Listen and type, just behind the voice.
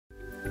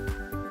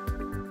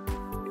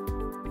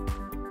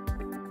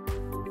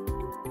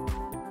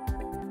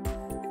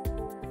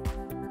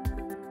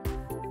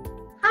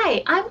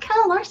Hi, I'm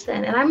Kendall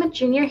Larson, and I'm a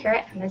junior here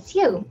at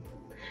MSU.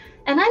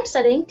 And I'm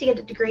studying to get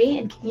a degree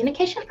in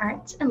Communication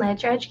Arts and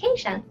Literature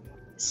Education.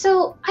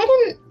 So I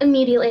didn't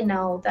immediately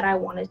know that I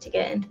wanted to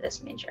get into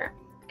this major.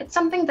 It's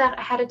something that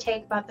I had to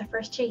take about the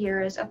first 2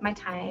 years of my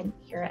time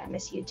here at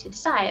MSU to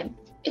decide.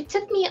 It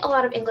took me a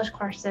lot of English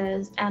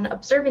courses and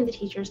observing the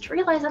teachers to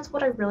realize that's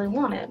what I really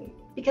wanted,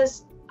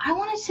 because I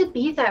wanted to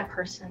be that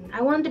person.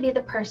 I wanted to be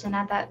the person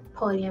at that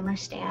podium or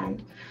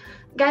stand,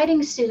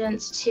 guiding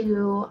students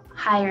to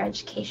higher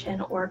education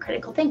or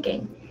critical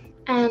thinking.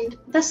 And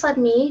this led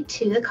me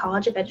to the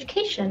College of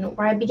Education,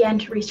 where I began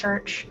to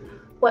research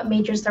what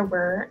majors there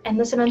were, and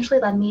this eventually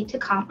led me to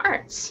Comm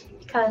Arts,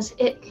 because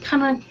it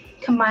kind of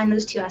combined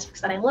those two aspects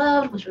that I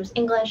loved, which was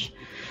English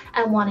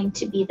and wanting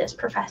to be this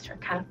professor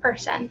kind of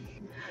person.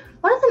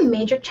 One of the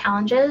major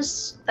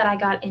challenges that I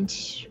got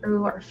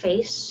into or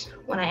faced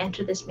when I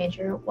entered this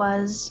major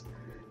was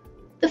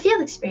the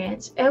field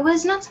experience. It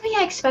was not something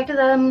I expected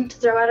them to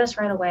throw at us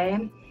right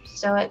away,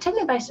 so it took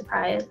me by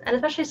surprise, and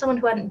especially someone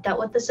who hadn't dealt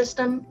with the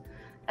system,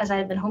 as I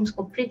had been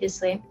homeschooled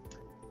previously,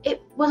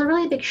 it was a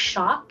really big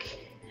shock,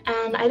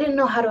 and I didn't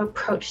know how to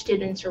approach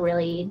students or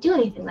really do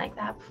anything like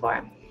that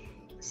before.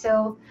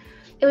 So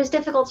it was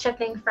difficult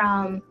shifting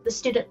from the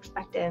student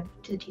perspective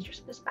to the teacher's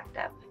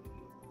perspective.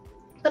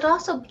 But it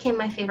also became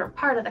my favorite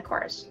part of the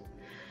course,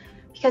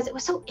 because it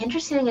was so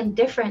interesting and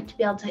different to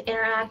be able to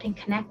interact and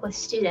connect with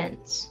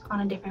students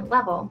on a different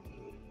level.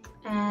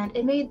 And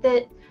it made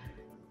it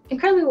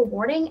incredibly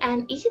rewarding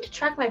and easy to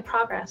track my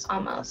progress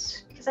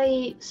almost, because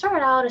I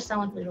started out as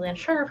someone who was really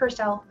unsure of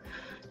herself,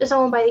 to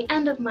someone by the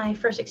end of my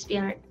first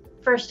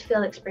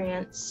field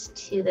experience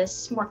to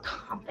this more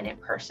confident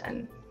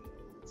person.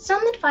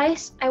 Some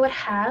advice I would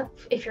have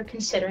if you're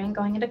considering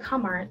going into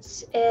Comm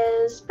Arts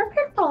is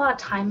prepare to put a lot of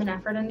time and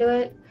effort into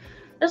it.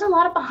 There's a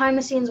lot of behind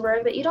the scenes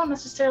work that you don't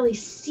necessarily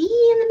see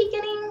in the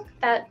beginning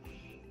that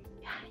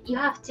you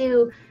have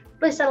to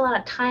really set a lot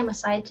of time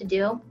aside to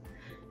do.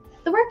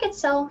 The work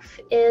itself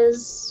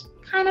is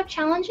kind of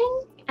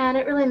challenging, and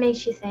it really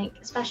makes you think,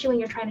 especially when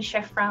you're trying to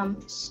shift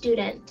from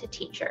student to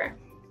teacher.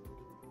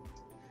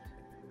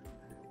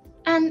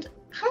 And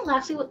kind of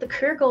lastly, with the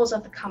career goals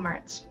of the Comm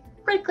Arts.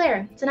 Pretty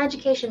clear, it's an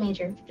education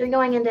major. You're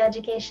going into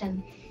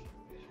education.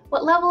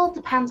 What level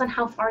depends on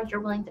how far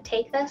you're willing to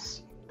take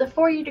this. The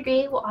 4-year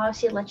degree will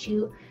obviously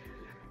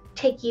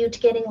take you to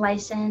getting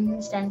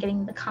licensed and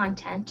getting the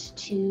content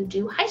to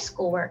do high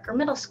school work or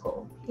middle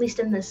school, at least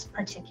in this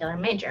particular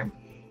major.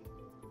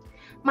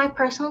 My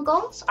personal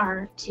goals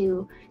are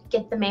to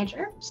get the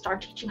major,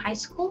 start teaching high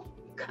school,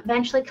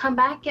 eventually come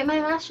back, get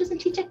my master's,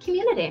 and teach at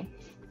community.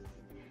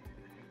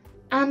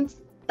 And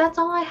that's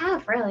all I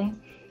have, really.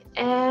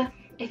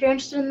 If you're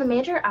interested in the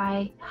major,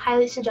 I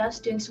highly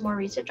suggest doing some more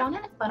research on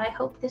it, but I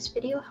hope this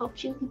video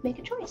helped you make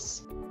a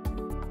choice.